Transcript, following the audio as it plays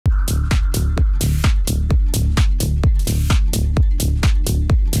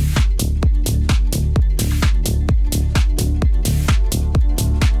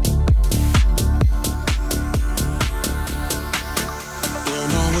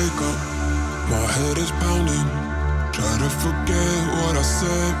head is pounding. Try to forget what I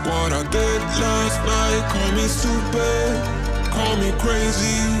said, what I did last night. Call me stupid, call me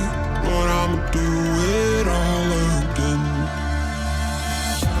crazy, but I'ma do it all again.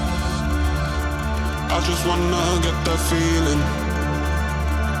 I just wanna get that feeling,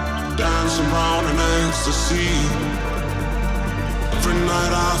 dance around in ecstasy. Every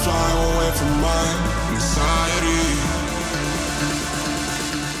night I fly away from my anxiety.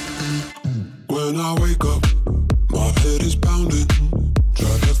 When I wake up, my head is pounding.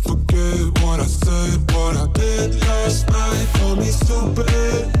 Try to forget what I said, what I did last night. Call me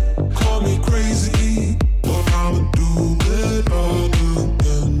stupid, call me crazy, but I'ma do it all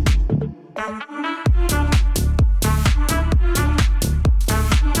again.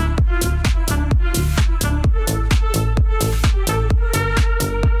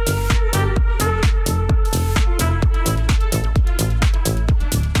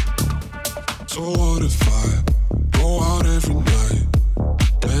 So what if I go out every night,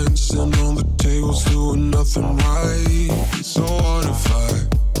 dancing on the tables, doing nothing right? So what if I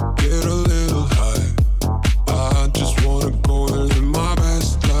get a little high,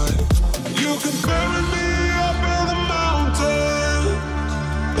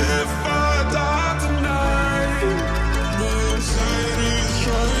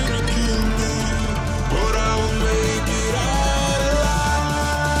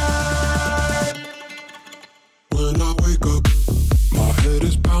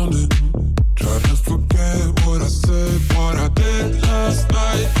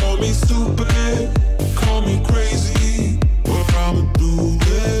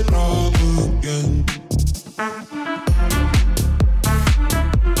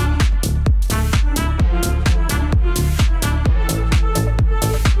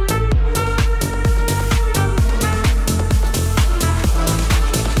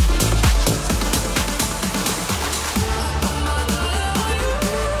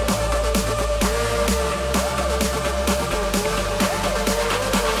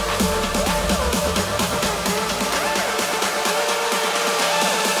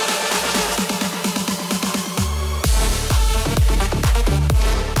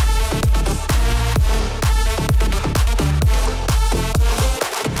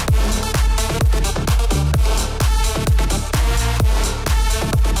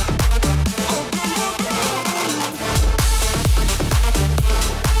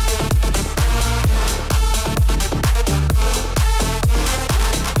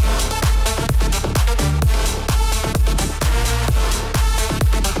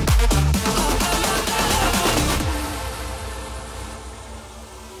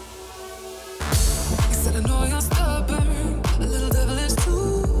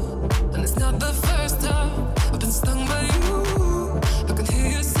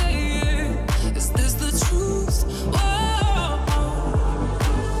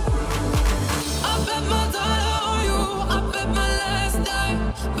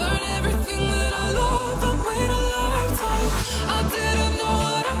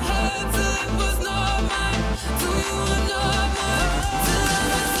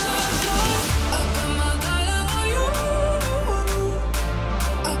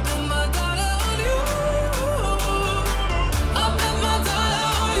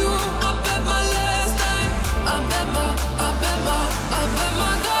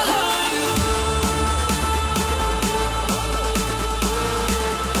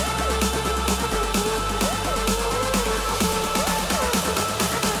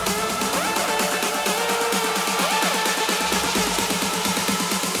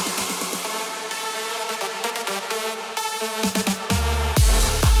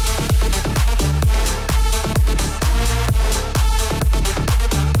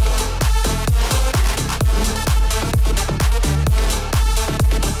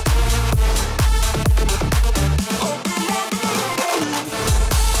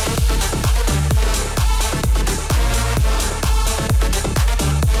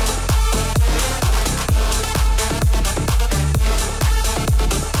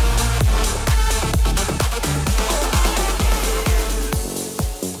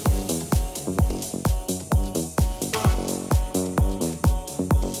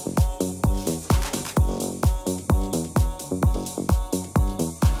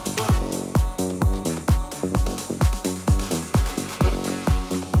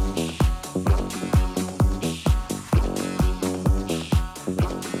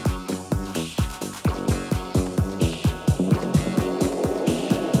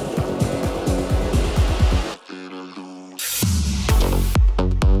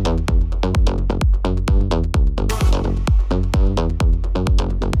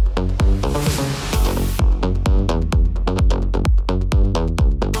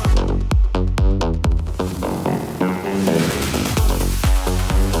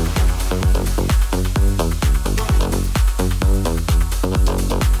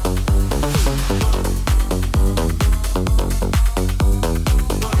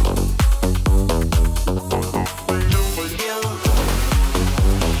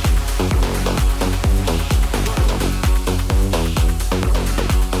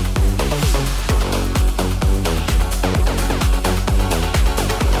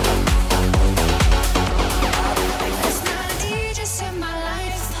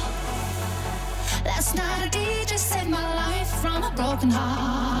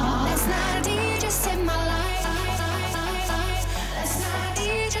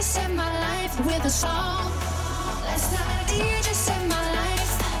 with a song. Last night a DJ saved my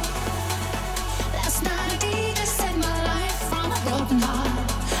life. Last night a DJ saved my life from a broken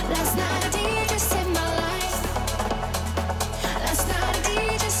heart. Last night a DJ saved my life. Last night a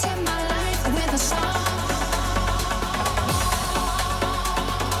DJ saved my life with a song.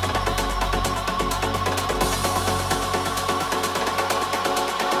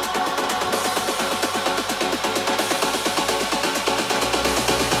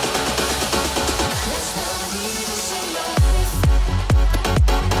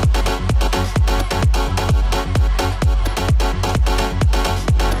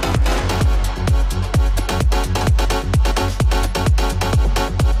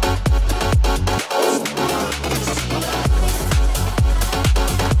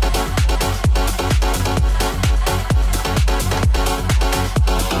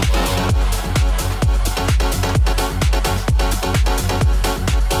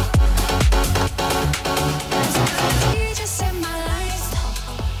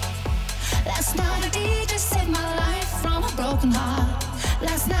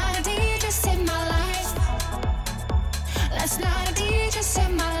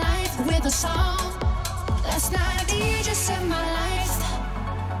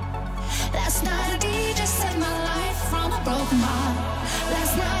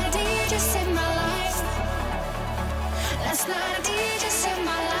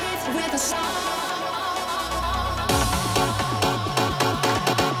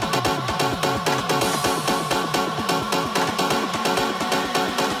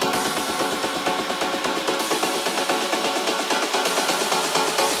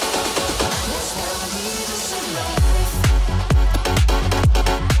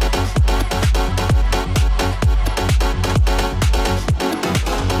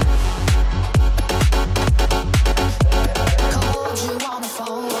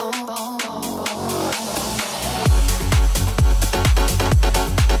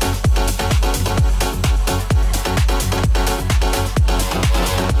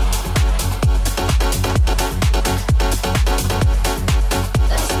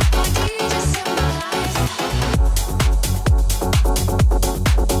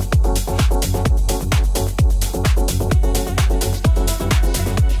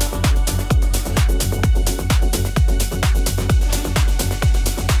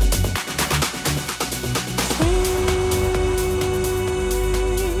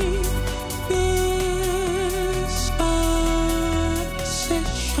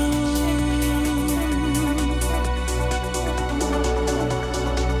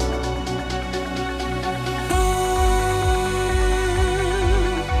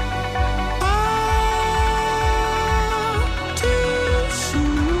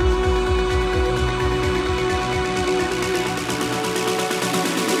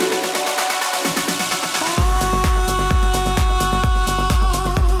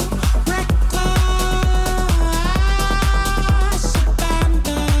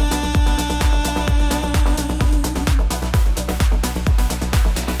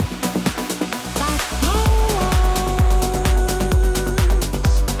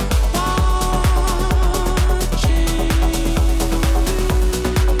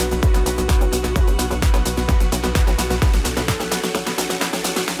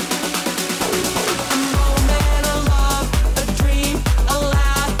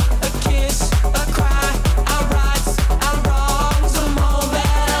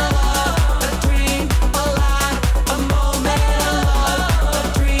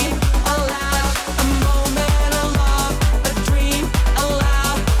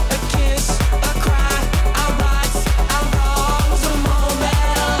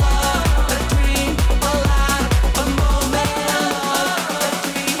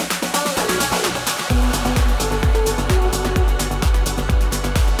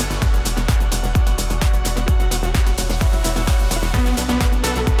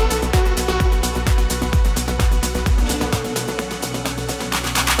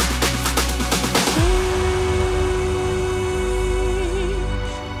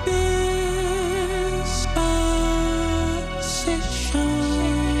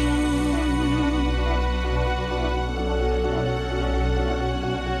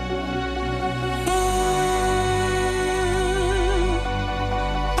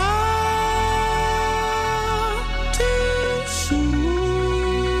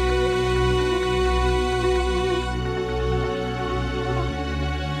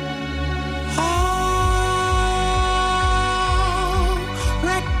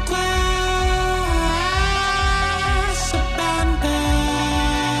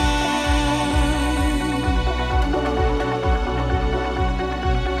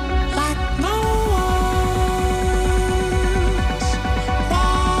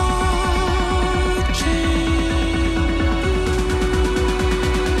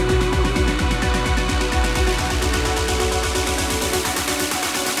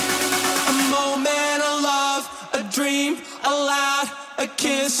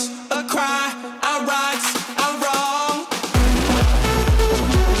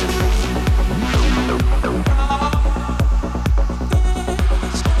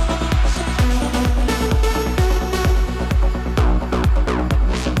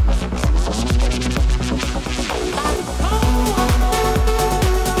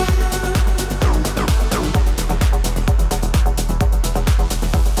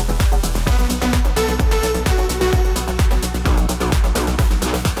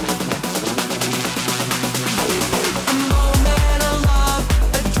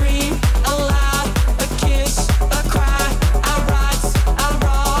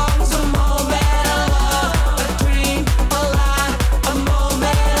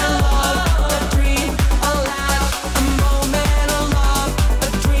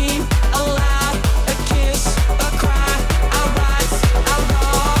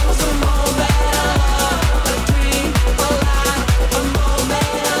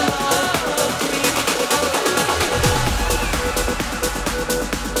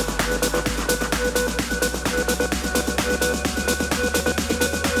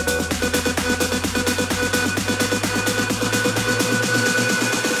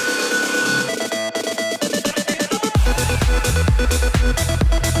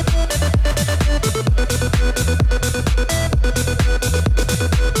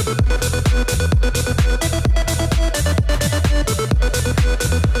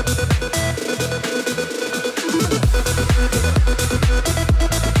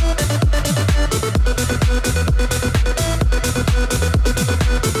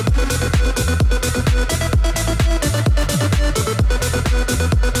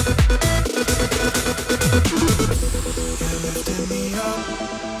 up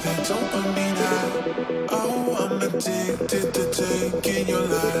that dopamine high. Oh, I'm addicted to taking your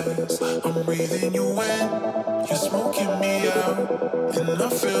lies. I'm breathing you in, you're smoking me out, and I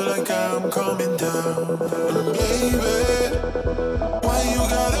feel like I'm coming down. And baby, why you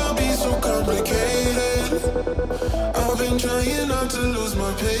gotta be so complicated? I've been trying not to lose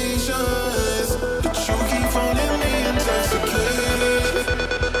my patience, but you keep phoning me intoxicated.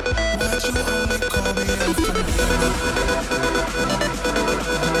 Why'd you only call me after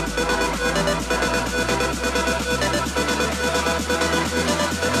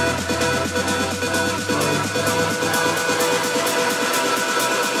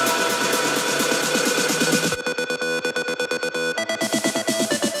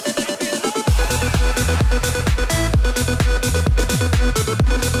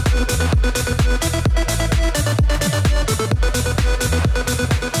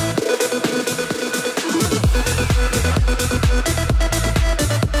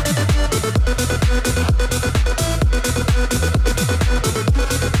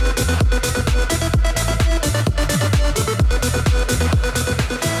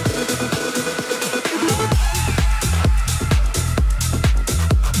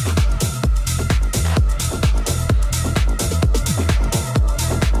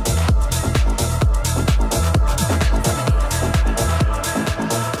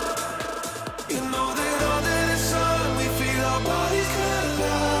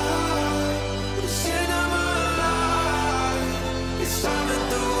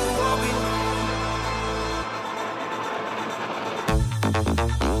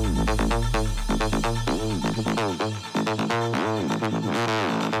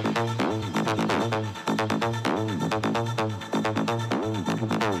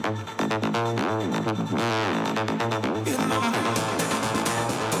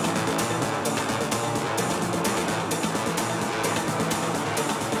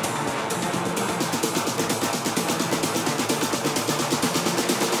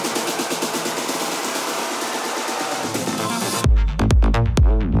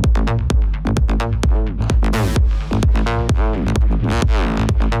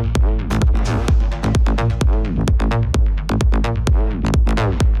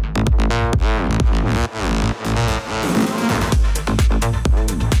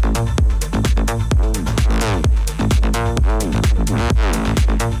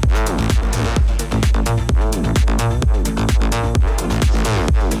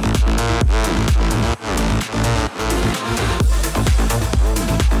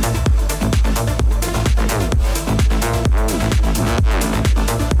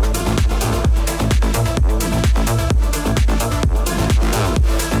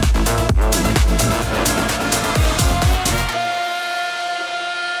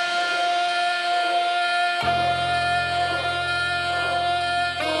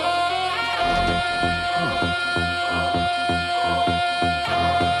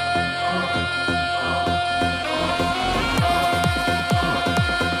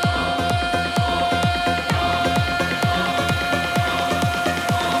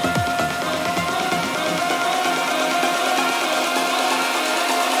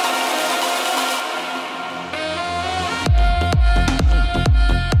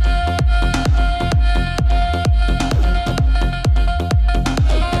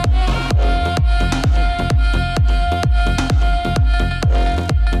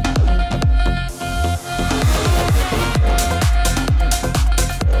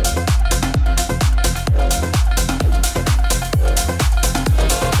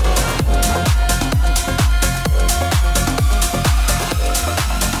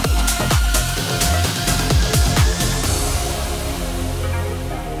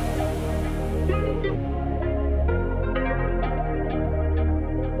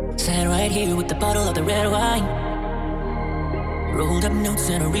Rolled up notes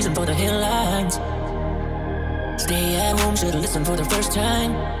and a reason for the headlines. Stay at home, should've listened for the first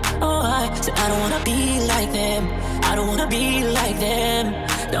time. Oh, I said I don't wanna be like them. I don't wanna be like them.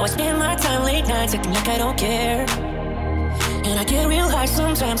 Now I spend my time late nights acting like I don't care. And I get real high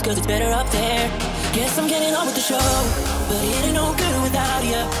sometimes cause it's better up there. Guess I'm getting on with the show, but it ain't no good without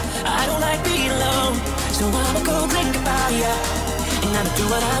you. I don't like being alone, so I'ma go drink about ya. And I'ma do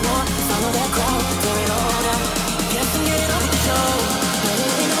what I want, follow that crowd, tear it all down. Guess I'm getting on with the show, but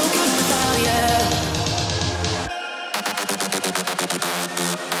it ain't no good without ya.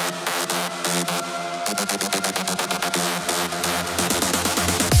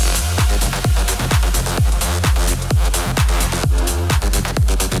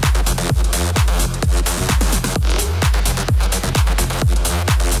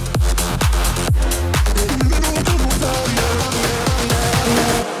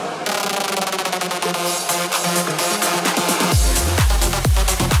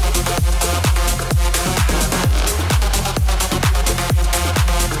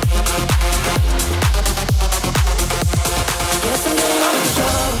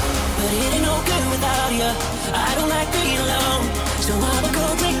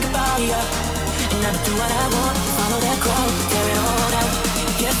 time, do what I want, follow that crowd, tear it all down.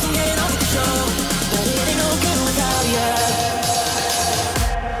 Guess I'm getting off the show, but it ain't no good without you.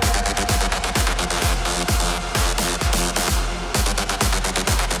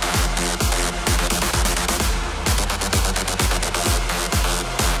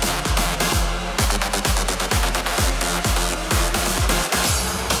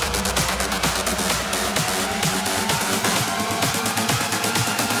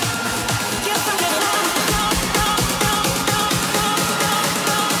 Yes, I'm getting on.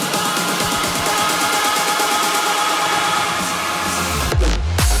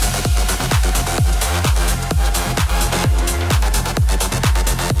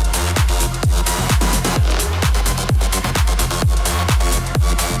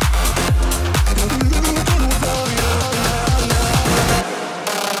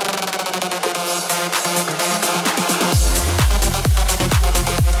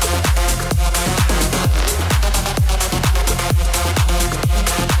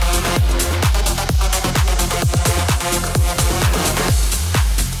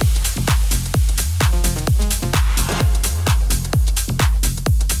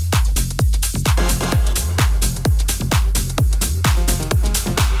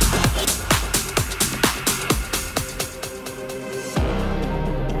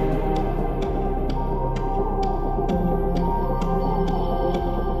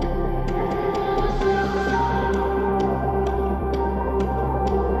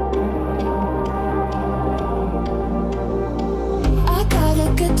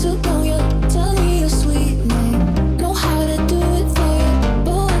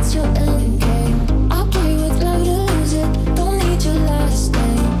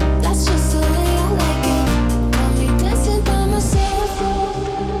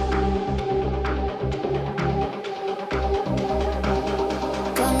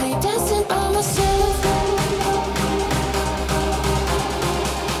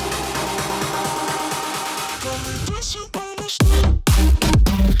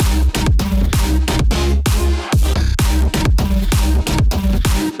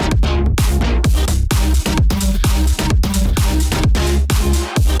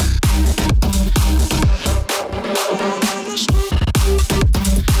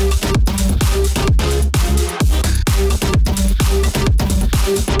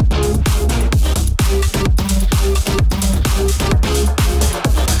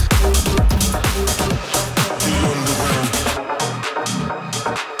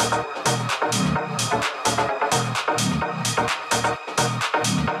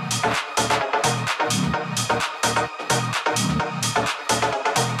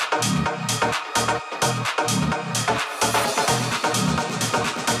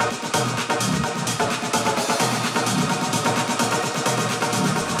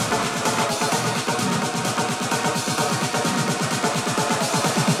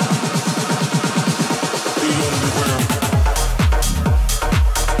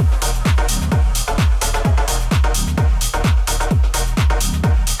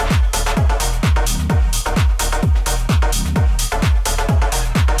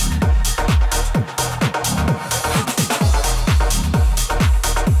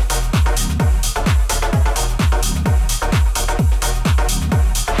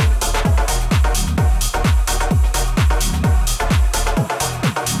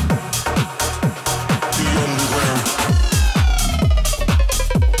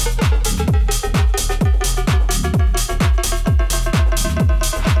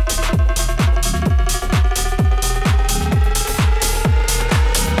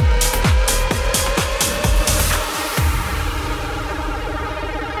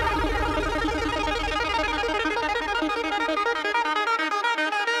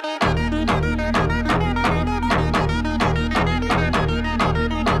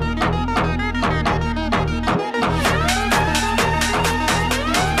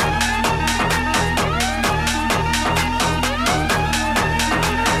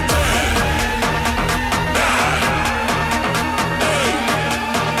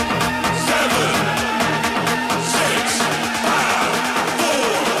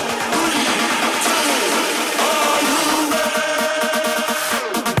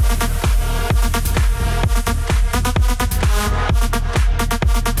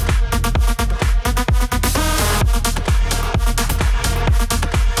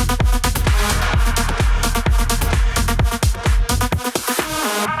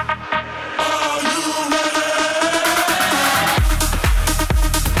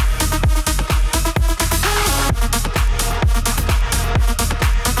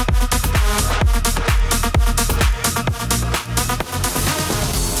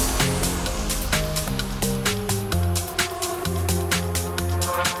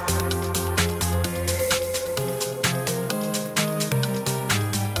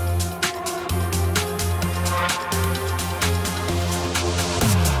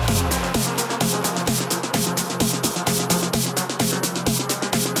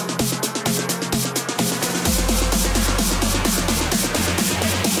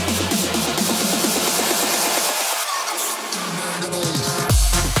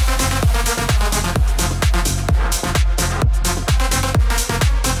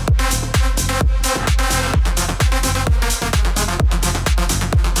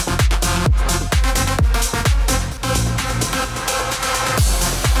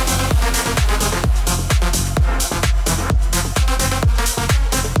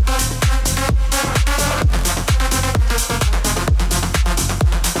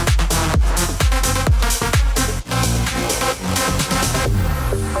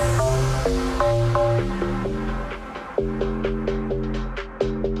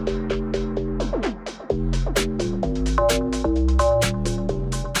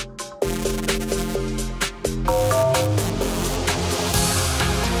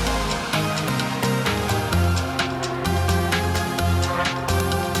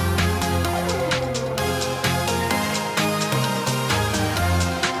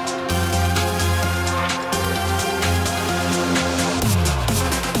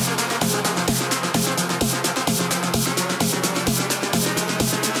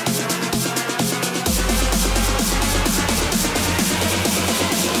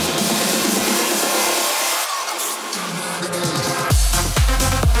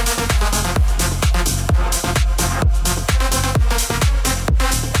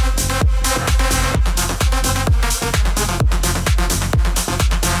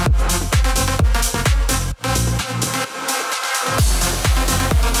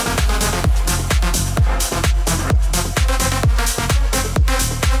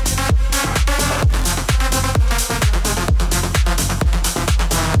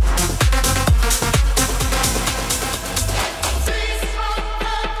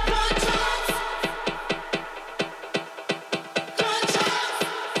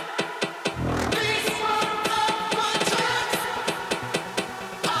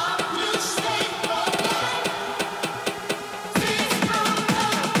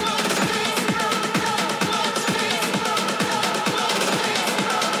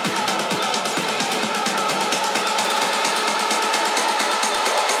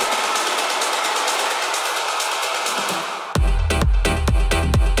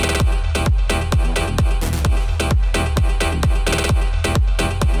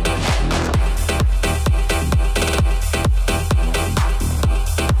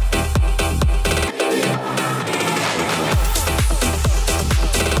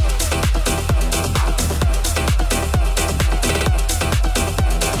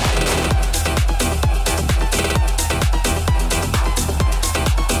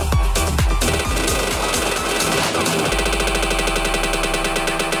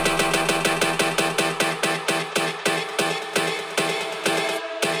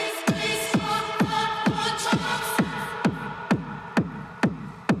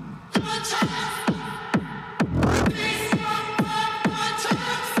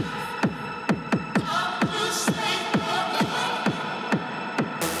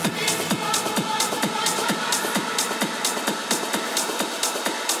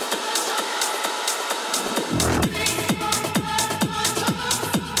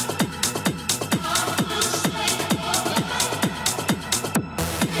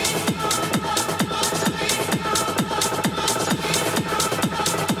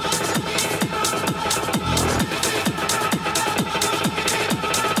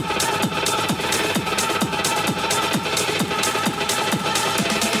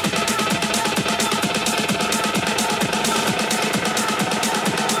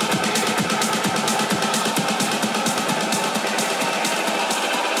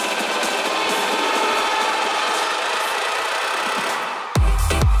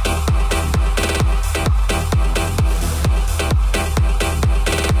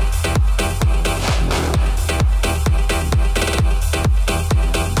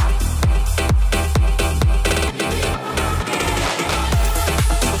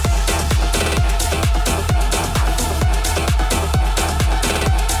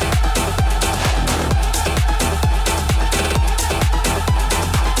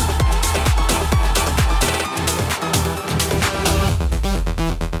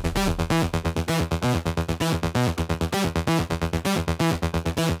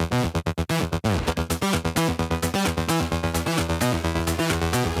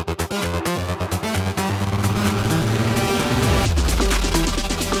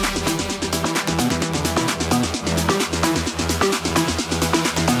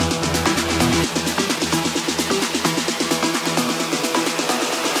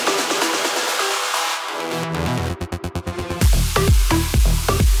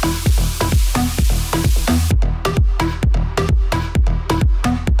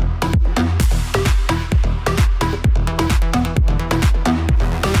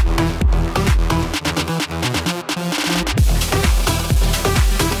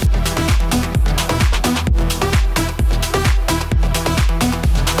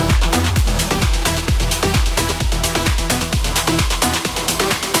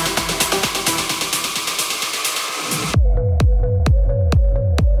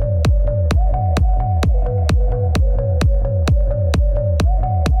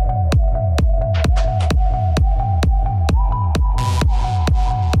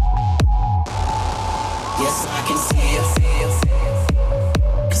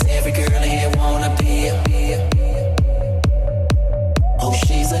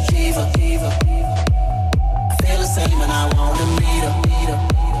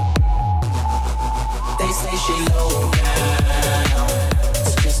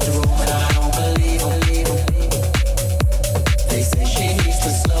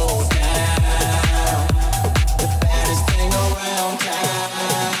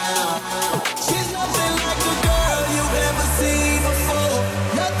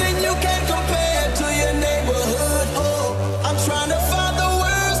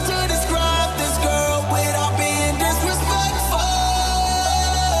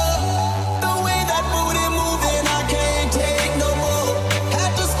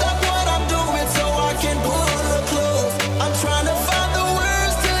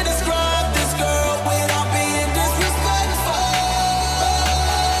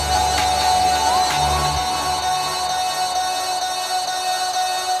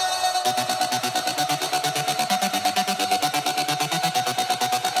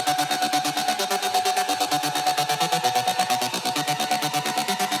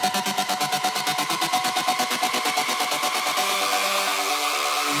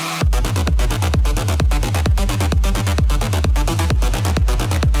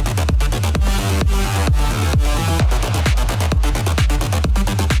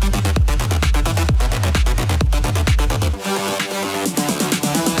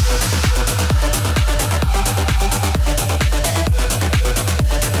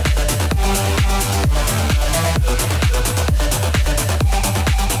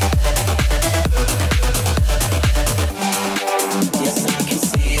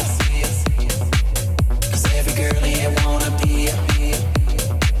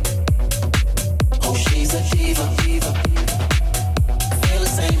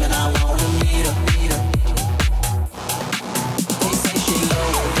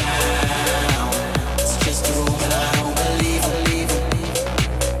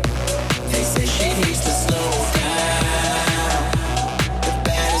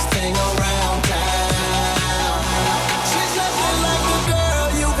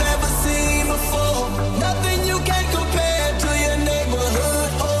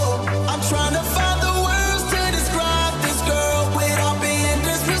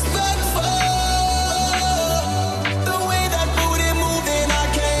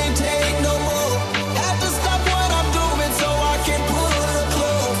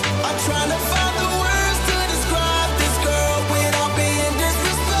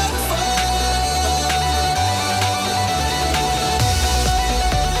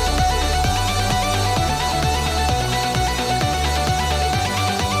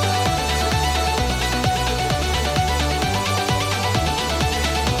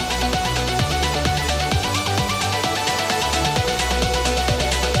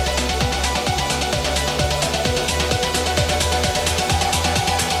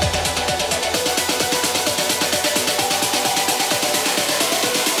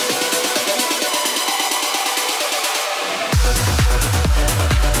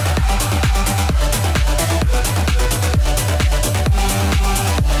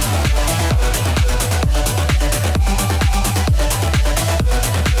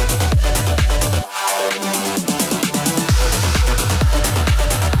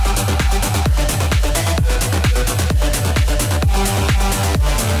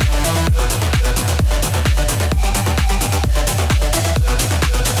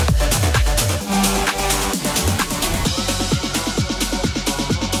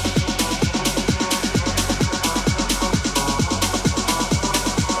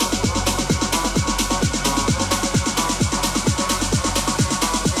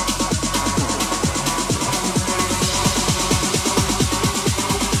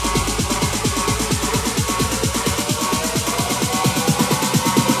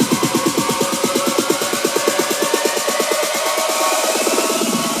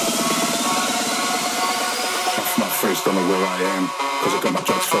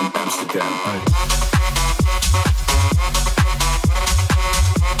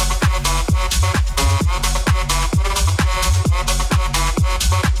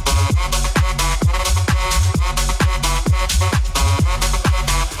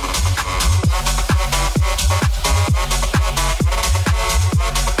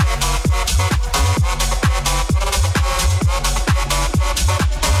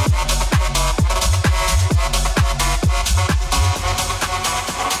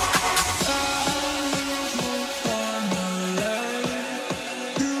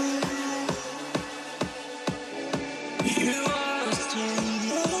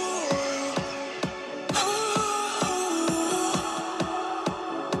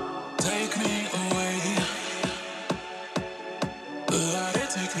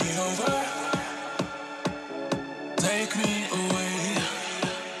 take me over, take me away.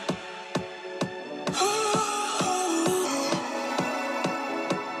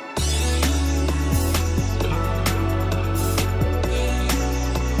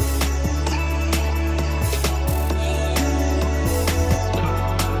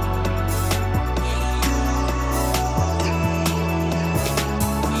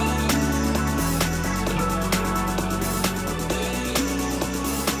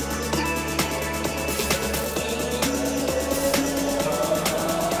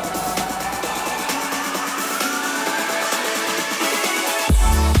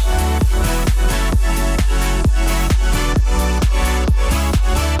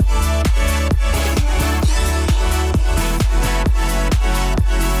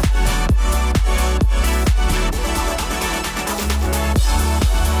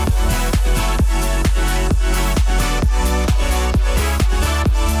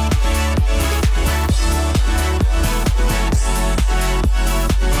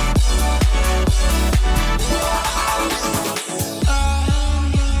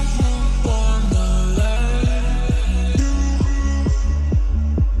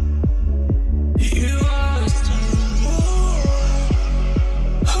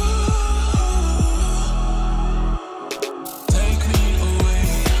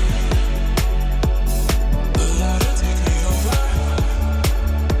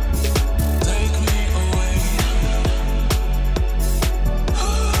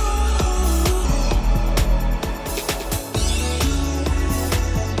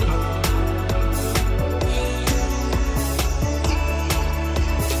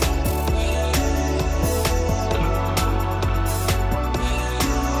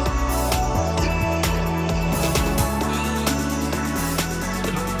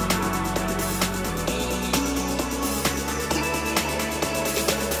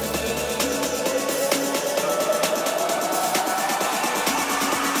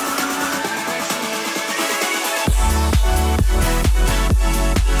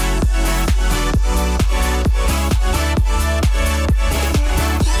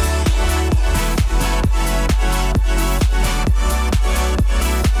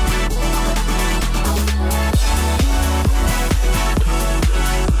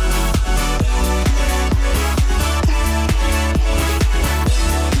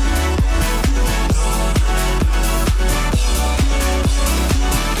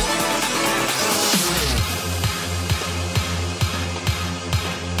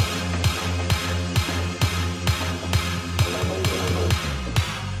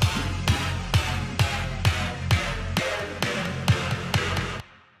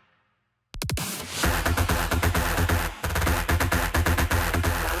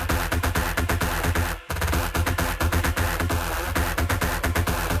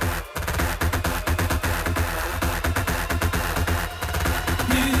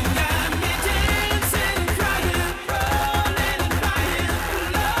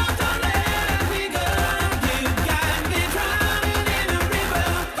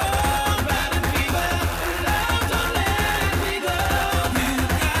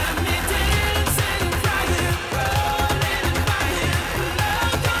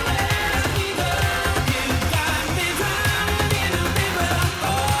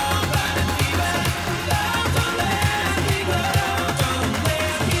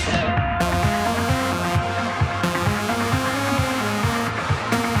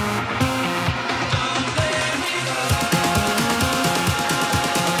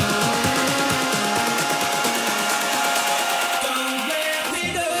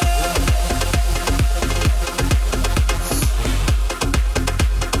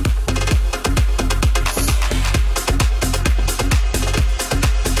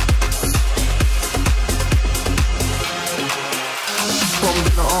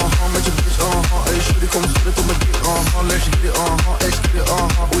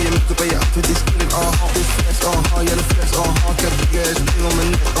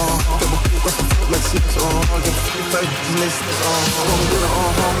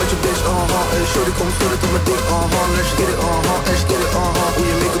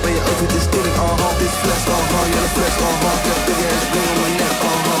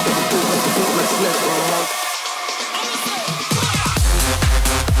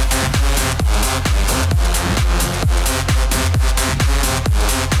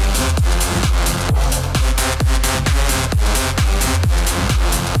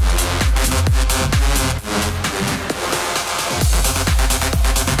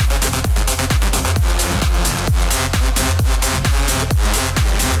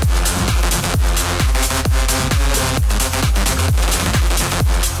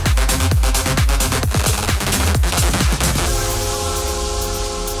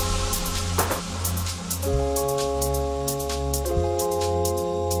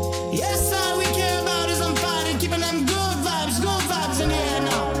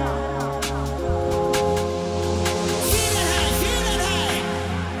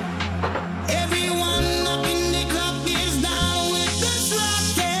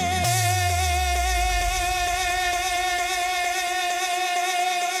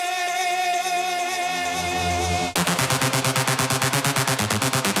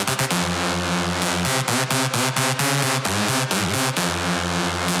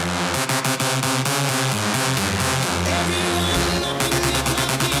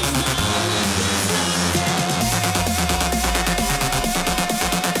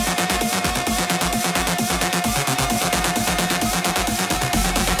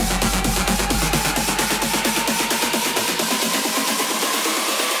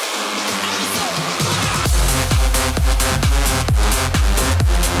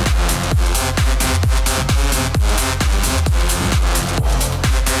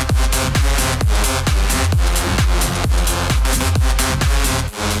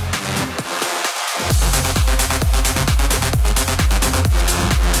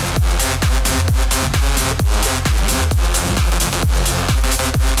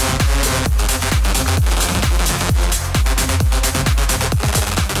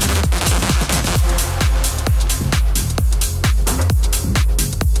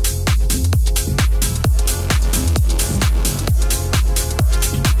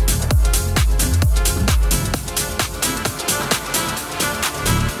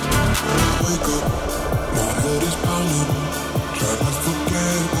 wake up, my head is pounding. Try to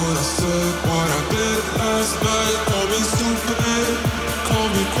forget what I said, what I did last night. Call me stupid, call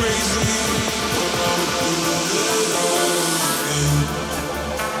me crazy, but I'm doing it all again.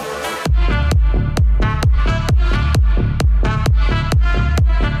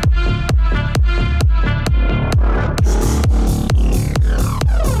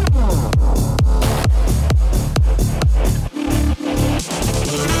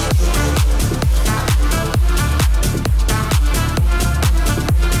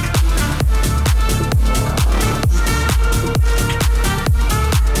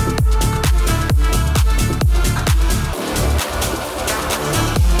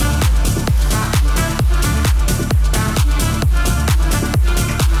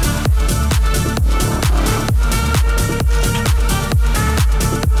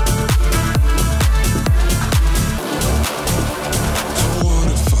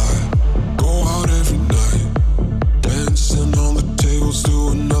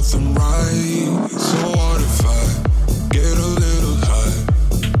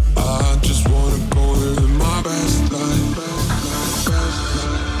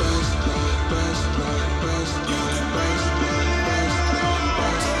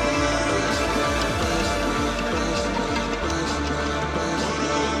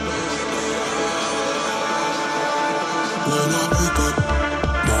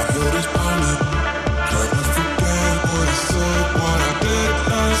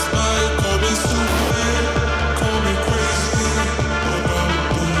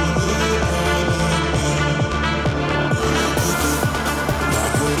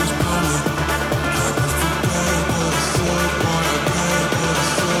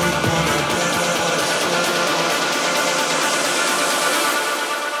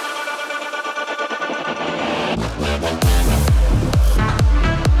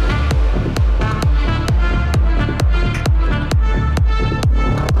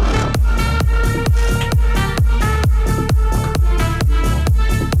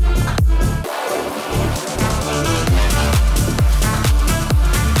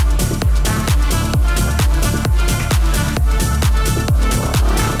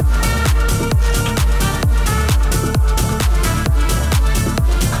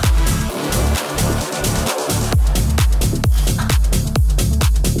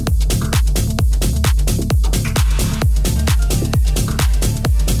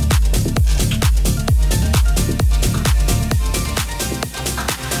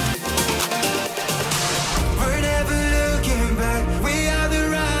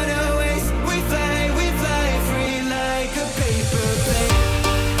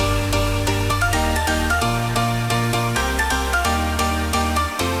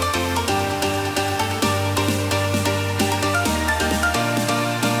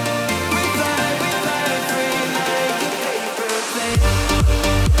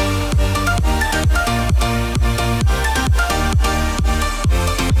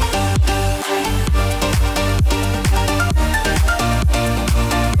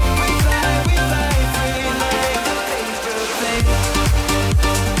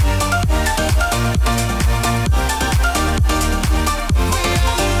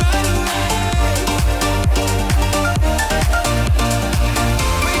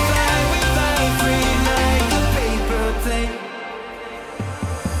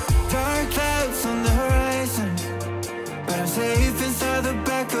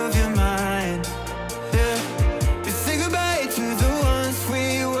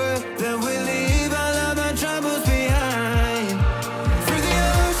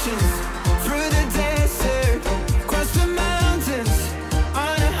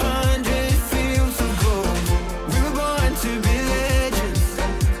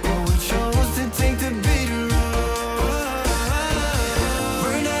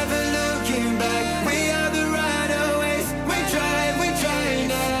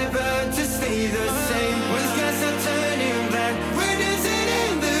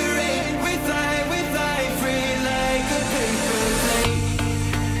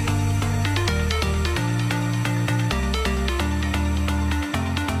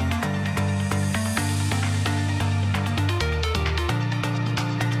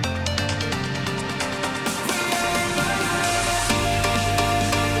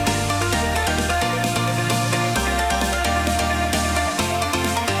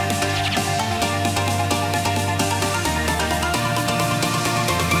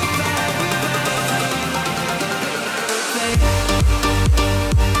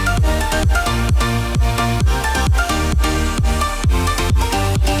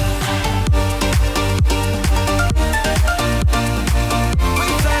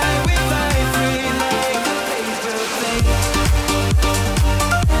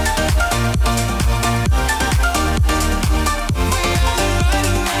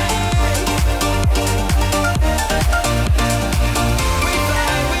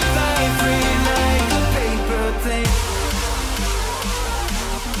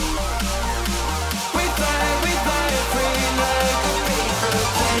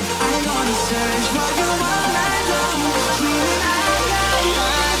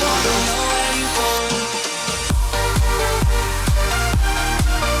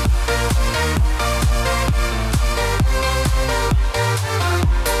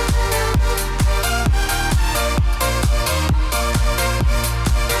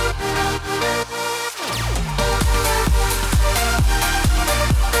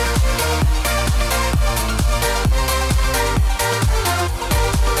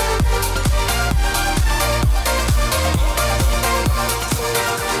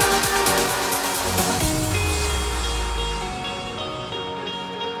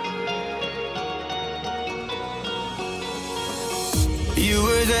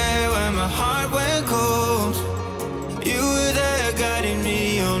 there when my heart went cold. You were there guiding me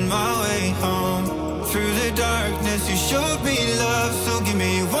on my way home. Through the darkness you showed me love. So give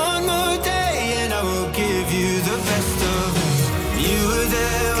me one more day and I will give you the best of me. You were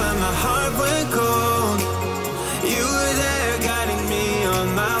there when my heart went cold. You were there guiding me on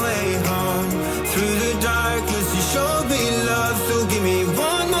my way home. Through the darkness you showed me love. So give me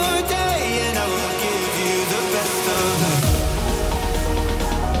one more day and I will give you the best of me.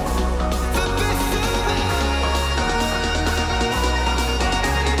 The best of me.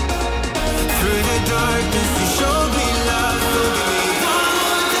 Through the darkness you showed me love. So give me one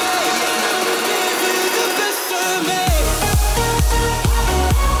more day and I will give you the best of me.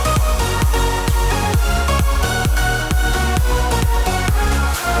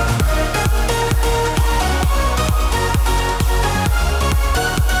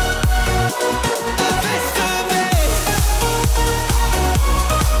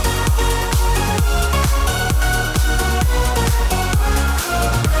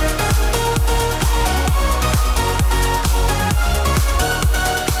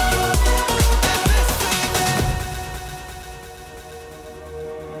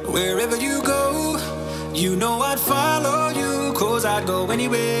 Wherever you go, you know I'd follow you. 'Cause I'd go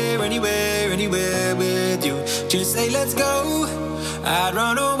anywhere, anywhere, anywhere with you. Just say let's go, I'd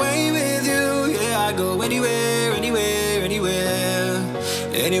run away with you. Yeah, I'd go anywhere, anywhere, anywhere,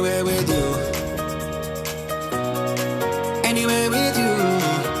 anywhere with you. Anywhere with you.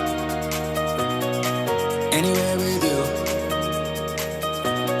 Anywhere with you.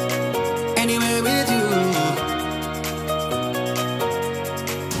 Anywhere with you.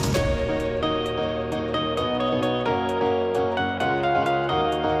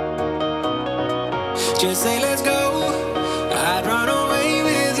 Just say let's go, I'd run away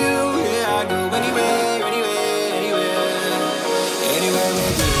with you. Yeah, I'd go anywhere, anywhere, anywhere, anywhere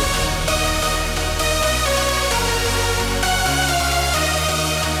with you.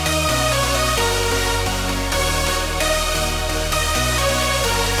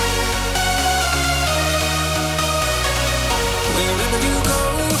 Wherever you go,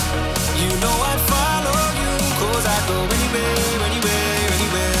 you know I'd follow you. 'Cause I'd go anywhere, anywhere,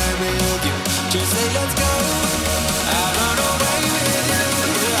 anywhere with you. Just say let's go, I'd run away with you.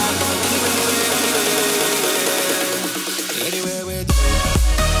 Yeah, I'd go anywhere, anywhere, anywhere with you.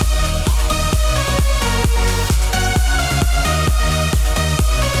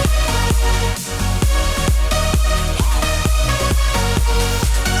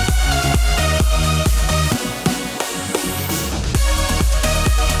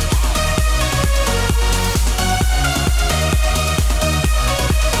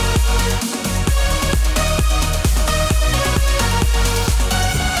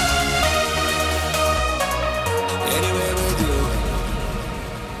 Anywhere with you.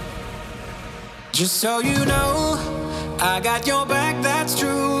 Just so you know, I got your back, that's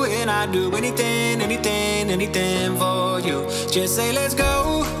true. And I'd do anything, anything, anything for you. Just say let's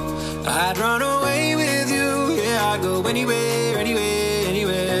go, I'd run away with you. Yeah, I'd go anywhere, anywhere,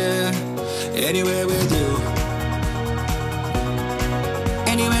 anywhere, anywhere with you.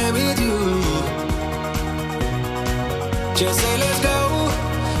 Anywhere with you. Just say let's go,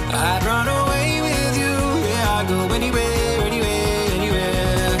 I'd run away.